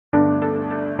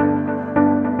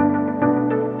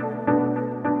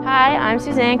I'm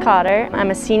Suzanne Cotter.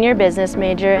 I'm a senior business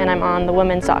major and I'm on the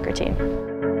women's soccer team.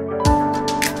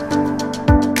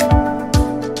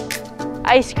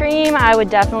 Ice cream, I would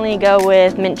definitely go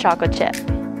with mint chocolate chip.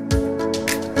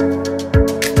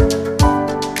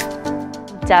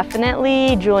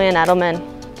 Definitely Julian Edelman,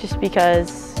 just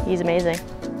because he's amazing.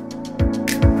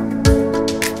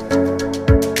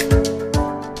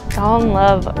 Fall in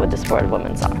love with the sport of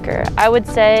women's soccer. I would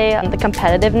say the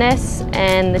competitiveness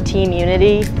and the team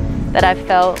unity that I've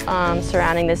felt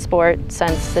surrounding this sport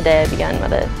since the day I began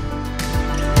with it.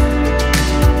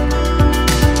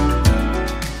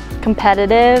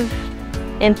 Competitive,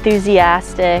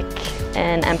 enthusiastic,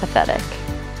 and empathetic.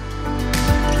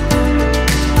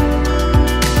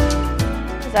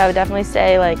 I would definitely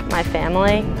say my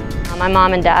family. My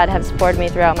mom and dad have supported me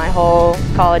throughout my whole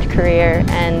college career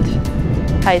and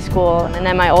high school, and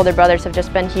then my older brothers have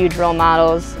just been huge role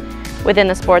models within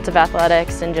the sports of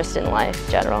athletics and just in life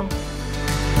in general.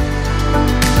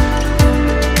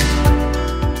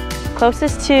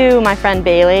 Closest to my friend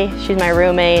Bailey. She's my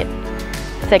roommate,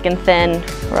 thick and thin.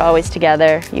 We're always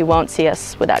together. You won't see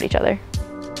us without each other.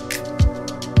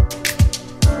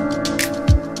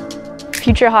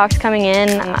 Future Hawks coming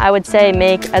in, I would say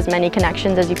make as many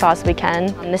connections as you possibly can.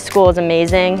 This school is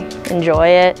amazing. Enjoy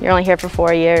it. You're only here for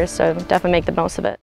 4 years, so definitely make the most of it.